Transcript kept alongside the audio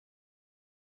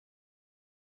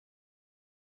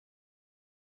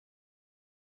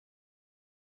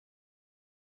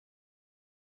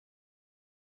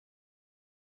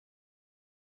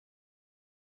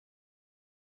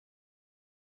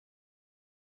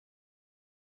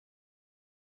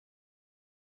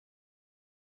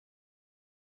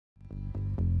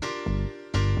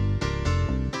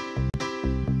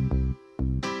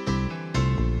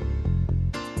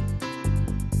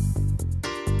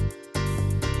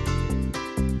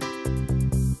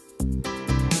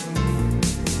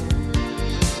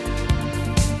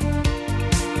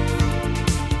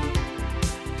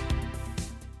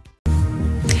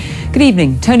Good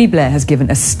evening. Tony Blair has given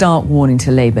a stark warning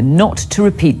to Labour not to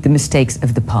repeat the mistakes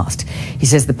of the past. He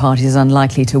says the party is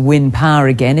unlikely to win power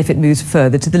again if it moves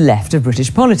further to the left of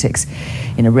British politics.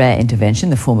 In a rare intervention,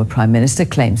 the former Prime Minister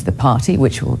claims the party,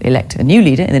 which will elect a new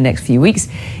leader in the next few weeks,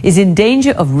 is in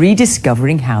danger of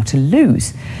rediscovering how to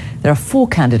lose. There are 4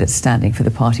 candidates standing for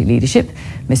the party leadership.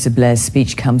 Mr Blair's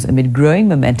speech comes amid growing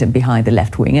momentum behind the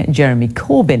left-winger Jeremy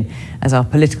Corbyn, as our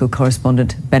political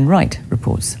correspondent Ben Wright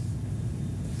reports.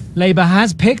 Labour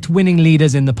has picked winning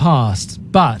leaders in the past,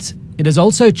 but it has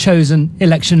also chosen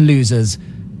election losers,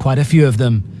 quite a few of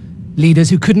them. Leaders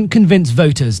who couldn't convince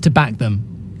voters to back them.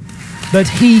 But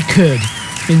he could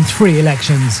in 3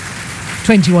 elections.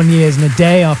 21 years and a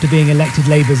day after being elected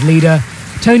Labour's leader,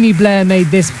 Tony Blair made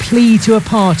this plea to a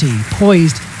party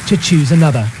poised to choose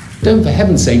another. Don't, for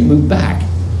heaven's sake, move back.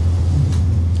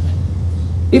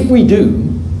 If we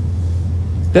do,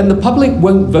 then the public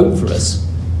won't vote for us,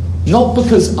 not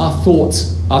because our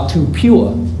thoughts are too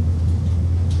pure,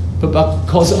 but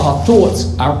because our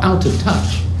thoughts are out of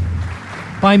touch.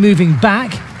 By moving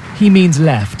back, he means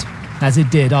left, as it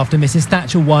did after Mrs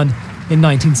Thatcher won in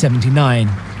 1979.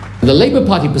 The Labour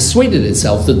Party persuaded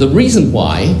itself that the reason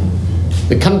why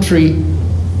the country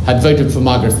had voted for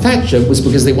Margaret Thatcher was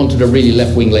because they wanted a really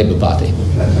left-wing Labour Party.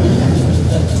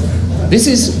 This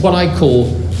is what I call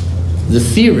the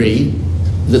theory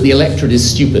that the electorate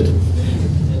is stupid.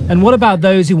 And what about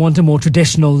those who want a more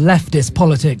traditional leftist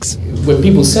politics? When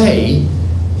people say,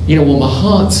 you know, well, my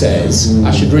heart says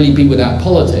I should really be without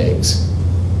politics,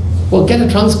 well, get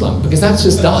a transplant, because that's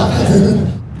just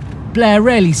daft. Blair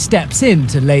rarely steps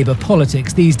into Labour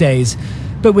politics these days.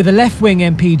 But with the left-wing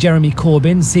MP Jeremy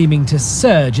Corbyn seeming to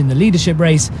surge in the leadership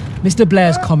race, Mr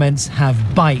Blair's comments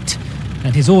have bite,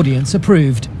 and his audience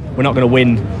approved. We're not going to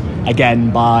win again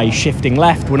by shifting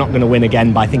left. We're not going to win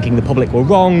again by thinking the public were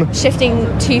wrong.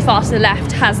 Shifting too far to the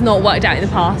left has not worked out in the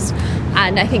past,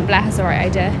 and I think Blair has the right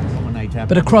idea.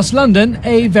 But across London,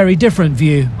 a very different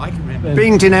view.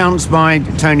 Being denounced by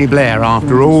Tony Blair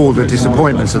after all the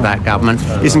disappointments of that government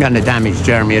isn't going to damage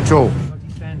Jeremy at all.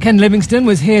 Ken Livingstone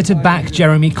was here to back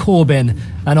Jeremy Corbyn,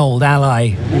 an old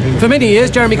ally. For many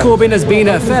years, Jeremy Corbyn has been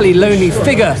a fairly lonely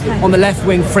figure on the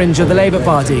left-wing fringe of the Labour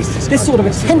Party. This sort of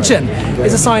attention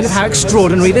is a sign of how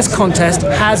extraordinary this contest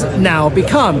has now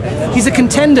become. He's a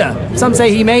contender. Some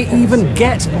say he may even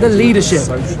get the leadership.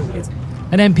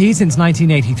 An MP since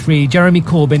 1983, Jeremy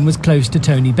Corbyn was close to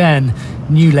Tony Benn.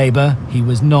 New Labour, he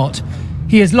was not.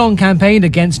 He has long campaigned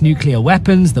against nuclear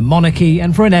weapons, the monarchy,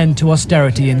 and for an end to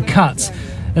austerity and cuts.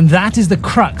 And that is the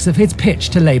crux of his pitch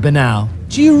to Labour now.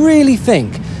 Do you really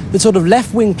think the sort of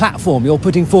left-wing platform you're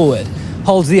putting forward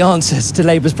holds the answers to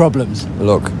Labour's problems?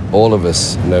 Look, all of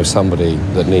us know somebody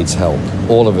that needs help.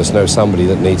 All of us know somebody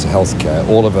that needs health care.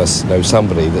 All of us know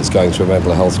somebody that's going through a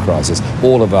mental health crisis.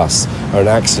 All of us are an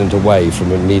accident away from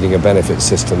needing a benefit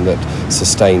system that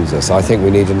sustains us. I think we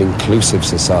need an inclusive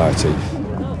society.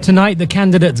 Tonight, the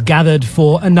candidates gathered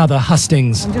for another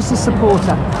hustings. I'm just a supporter.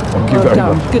 Thank you very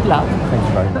much. Good luck. Thank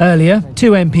you very much. Earlier,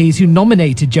 2 MPs who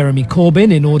nominated Jeremy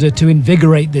Corbyn in order to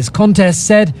invigorate this contest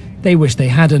said they wish they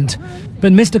hadn't.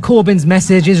 But Mr Corbyn's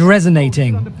message is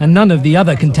resonating, and none of the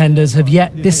other contenders have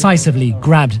yet decisively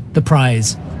grabbed the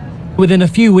prize. Within a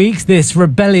few weeks, this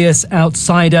rebellious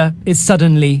outsider is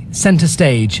suddenly centre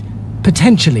stage,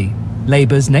 potentially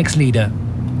Labour's next leader.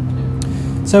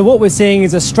 So what we're seeing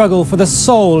is a struggle for the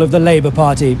soul of the Labour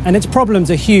Party, and its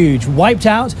problems are huge, wiped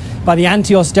out by the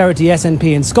anti-austerity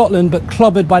SNP in Scotland, but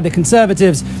clobbered by the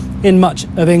Conservatives in much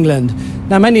of England.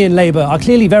 Now, many in Labour are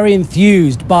clearly very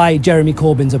enthused by Jeremy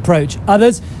Corbyn's approach.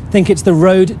 Others think it's the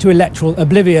road to electoral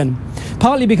oblivion.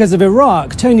 Partly because of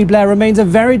Iraq, Tony Blair remains a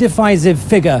very divisive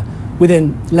figure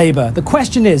within Labour. The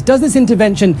question is, does this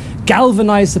intervention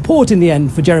galvanise support in the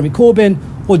end for Jeremy Corbyn,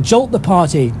 or jolt the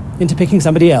party into picking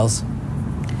somebody else?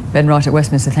 Ben Wright at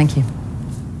Westminster, thank you.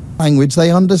 Language they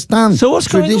understand. So what's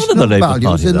going on in the Traditional Labour values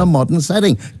Party, in a then? modern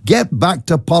setting. Get back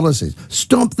to policies.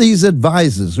 Stop these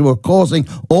advisors who are causing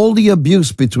all the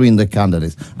abuse between the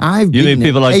candidates. You mean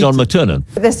people like John McTernan?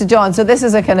 Mr. John, so this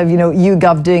is a kind of,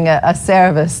 YouGov doing a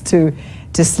service to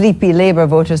sleepy Labour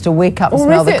voters to wake up and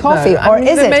smell the coffee, or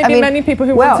is it? There may be many people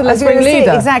who want a left-wing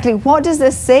leader. Exactly. What does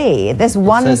this say? This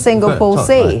one single poll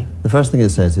say? The first thing it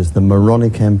says is the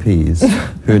moronic MPs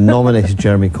who nominated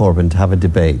Jeremy Corbyn to have a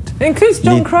debate. It includes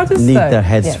John Cruddas, need their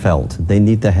heads felt. They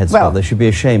need their heads felt. They should be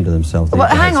ashamed of themselves. Well,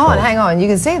 hang on. You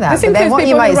can say that. But then what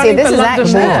you might say, this is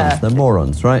actually... They're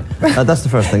morons, right? That's the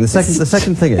first thing. The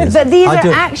second thing is... But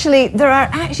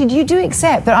these you do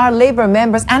accept there are Labour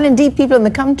members and indeed people in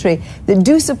the country that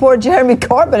do support Jeremy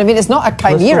Corbyn. I mean, it's not a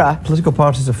chimera. Political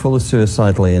parties are full of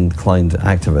suicidally inclined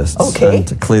activists. Okay.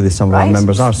 And clearly some of our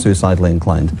members are suicidally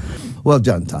inclined. Well,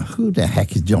 John, who the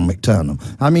heck is John McTernan?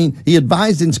 I mean, he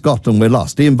advised in Scotland, we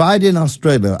lost. He invited in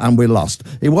Australia, and we lost.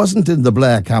 He wasn't in the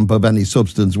Blair camp of any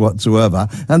substance whatsoever.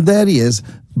 And there he is,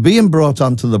 being brought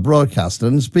onto the broadcaster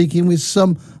and speaking with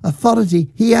some authority.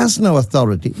 He has no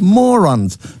authority.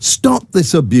 Morons, stop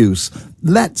this abuse.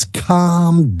 Let's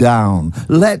calm down.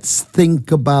 Let's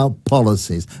think about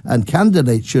policies. And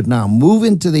candidates should now move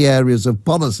into the areas of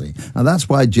policy. And that's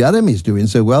why Jeremy's doing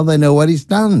so well. They know where he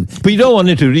stands. But you don't want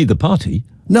him to lead the party.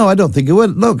 No, I don't think it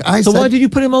would. Look, So why did you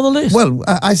put him on the list? Well,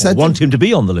 I said... want him to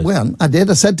be on the list. Well, I did.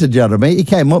 I said to Jeremy, he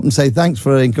came up and said, thanks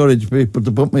for encouraging people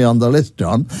to put me on the list,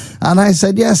 John. And I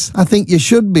said, yes, I think you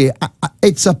should be.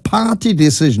 It's a party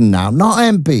decision now, not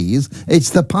MPs. It's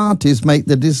the parties make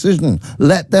the decision.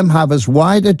 Let them have as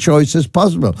wide a choice as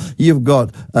possible. You've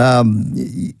got one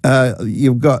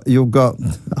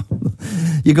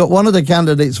of the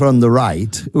candidates from the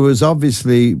right who is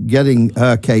obviously getting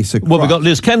her case across. Well, we've got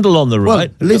Liz Kendall on the right.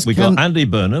 We've got Andy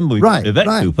Burnham. We've got Yvette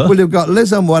Cooper. Well, you've got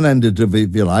Liz on one end of it,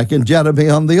 if you like, and Jeremy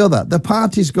on the other. The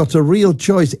party's got a real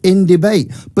choice in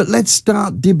debate. But let's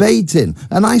start debating.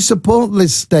 And I support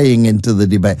Liz staying into the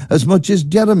debate as much as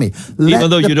Jeremy.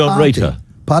 Even though you don't rate her.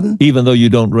 Pardon? Even though you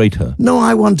don't rate her. No,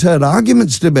 I want her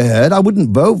arguments to be heard. I wouldn't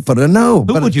vote for her, no.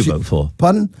 Who would you vote for?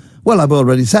 Pardon? Well, I've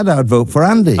already said I'd vote for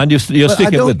Andy. And you're sticking with that? I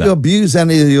don't abuse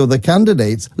any of the other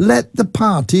candidates. Let the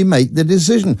party make the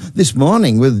decision. This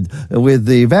morning with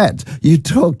the Yvette, you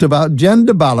talked about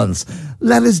gender balance.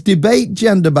 Let us debate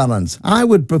gender balance. I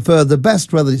would prefer the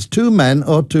best, whether it's 2 men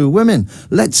or 2 women.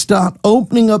 Let's start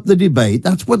opening up the debate.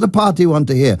 That's what the party want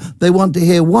to hear. They want to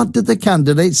hear what do the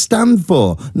candidates stand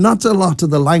for, not a lot of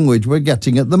the language we're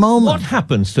getting at the moment. What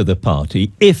happens to the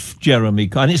party if Jeremy...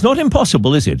 And it's not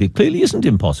impossible, is it? It clearly isn't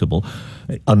impossible.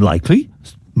 Unlikely,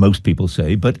 most people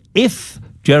say. But if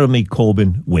Jeremy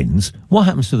Corbyn wins, what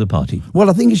happens to the party? Well,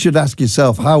 I think you should ask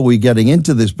yourself, how are we getting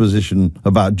into this position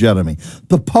about Jeremy?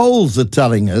 The polls are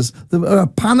telling us that we're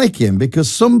panicking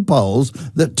because some polls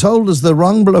that told us the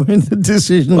wrong blowing the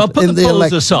decision well, put in the the polls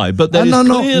election. aside, but there is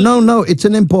No, it's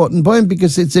an important point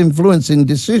because it's influencing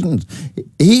decisions.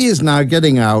 He is now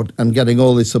getting out and getting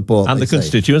all this support. And the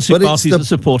constituency parties are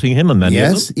supporting him, and many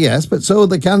of them. Yes, but so are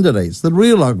the candidates. The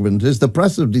real argument is the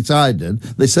press have decided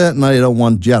they certainly don't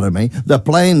want Jeremy. They're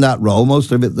playing that role.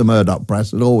 Most of it, the Murdoch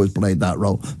press had always played that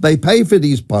role. They pay for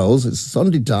these polls. It's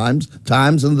Sunday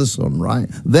Times and The Sun, right?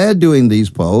 They're doing these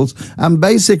polls, and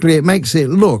basically it makes it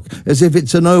look as if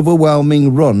it's an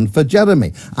overwhelming run for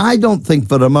Jeremy. I don't think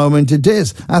for a moment it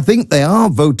is. I think they are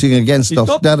voting against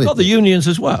austerity. Got the unions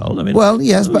as well. I mean, well,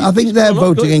 yes, but I think they're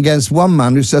voting against one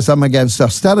man who says, I'm against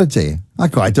austerity. I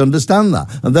quite understand that.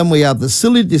 And then we have the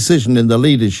silly decision in the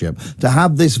leadership to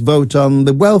have this vote on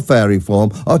the welfare reform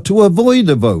or to avoid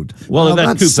a vote. Well,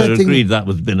 Yvette Cooper agreed that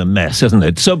was been a mess, hasn't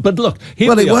it? So, but look,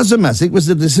 well, it was a mess. It was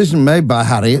a decision made by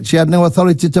Harriet. She had no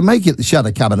authority to make it. The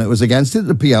Shadow Cabinet was against it.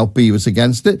 The PLP was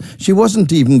against it. She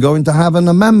wasn't even going to have an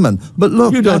amendment. But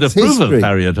look, you don't approve history. of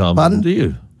Harriet Harman, do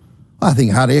you? I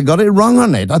think Harriet got it wrong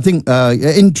on it. I think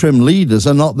interim leaders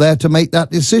are not there to make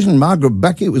that decision. Margaret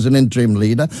Beckett was an interim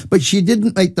leader, but she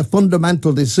didn't make the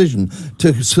fundamental decision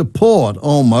to support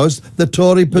almost the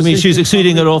Tory position. I mean, she's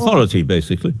exceeding her authority,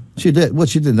 basically. She did. Well,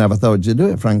 she didn't have authority to do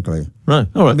it, frankly. Right,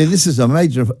 all right. I mean, this is a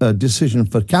major decision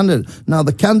for candidates. Now,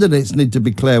 the candidates need to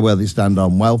be clear where they stand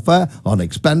on welfare, on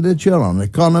expenditure, on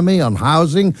economy, on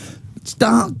housing.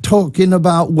 Start talking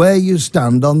about where you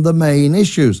stand on the main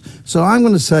issues. So I'm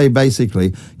going to say,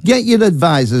 basically, get your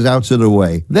advisors out of the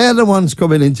way. They're the ones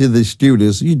coming into the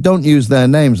studios. You don't use their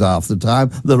names half the time.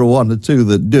 There are 1 or 2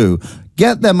 that do.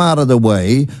 Get them out of the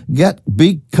way,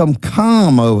 become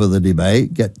calm over the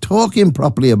debate, get talking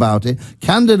properly about it.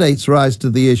 Candidates rise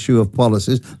to the issue of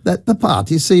policies. Let the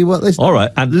party see what they stand. All right.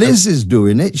 And Liz is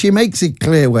doing it. She makes it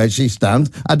clear where she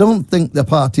stands. I don't think the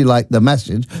party liked the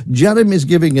message. Jeremy's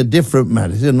giving a different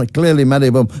message, and clearly many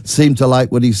of them seem to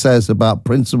like what he says about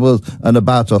principles and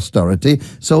about austerity.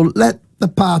 So let the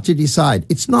party decide.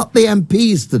 It's not the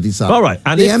MPs to decide. All right.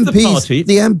 And the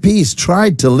MPs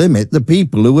tried to limit the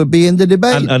people who would be in the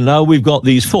debate. And now we've got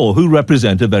these 4 who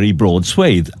represent a very broad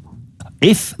swathe.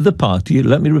 If the party,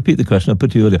 let me repeat the question I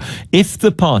put to you earlier, if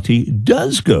the party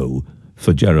does go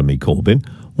for Jeremy Corbyn,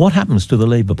 what happens to the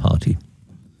Labour Party?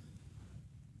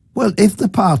 Well, if the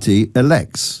party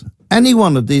elects any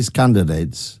one of these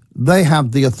candidates, they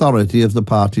have the authority of the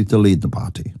party to lead the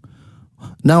party.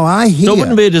 Now, I hear... So it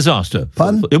wouldn't be a disaster?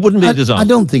 Pardon? It wouldn't be a disaster? I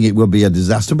don't think it would be a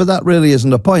disaster, but that really isn't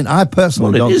the point. I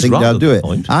personally don't think they'll do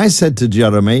it. I said to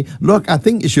Jeremy, look, I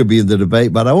think you should be in the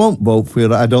debate, but I won't vote for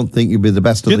you. I don't think you'll be the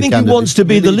best of the candidates. Do you think he wants to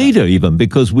be the leader even?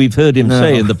 Because we've heard him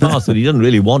say in the past that he doesn't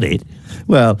really want it.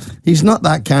 Well, he's not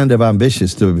that kind of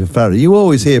ambitious, to be fair. You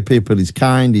always hear people, he's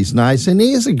kind, he's nice, and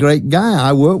he is a great guy.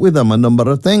 I work with him a number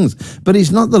of things. But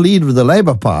he's not the leader of the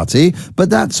Labour Party, but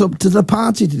that's up to the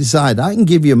party to decide. I can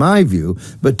give you my view,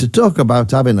 but to talk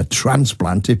about having a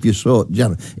transplant, if you saw it,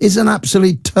 Jeremy, is an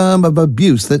absolute term of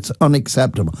abuse that's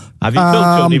unacceptable. Have you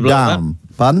told Tony Blair that?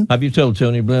 Pardon? Have you told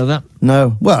Tony Blair that?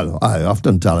 No. Well, I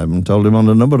often tell him and told him on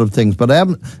a number of things, but I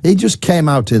haven't. He just came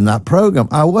out in that programme.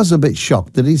 I was a bit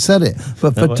shocked that he said it.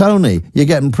 But for Tony, you're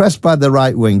getting pressed by the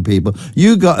right-wing people.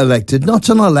 You got elected not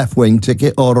on a left-wing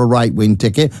ticket or a right-wing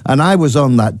ticket, and I was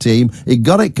on that team. He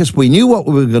got it because we knew what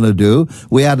we were going to do.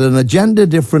 We had an agenda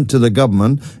different to the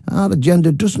government. Our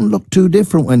agenda doesn't look too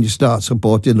different when you start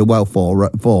supporting the welfare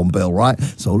reform bill, right?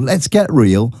 So let's get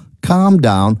real. Calm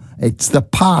down. It's the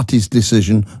party's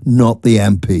decision, not the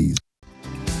MP's.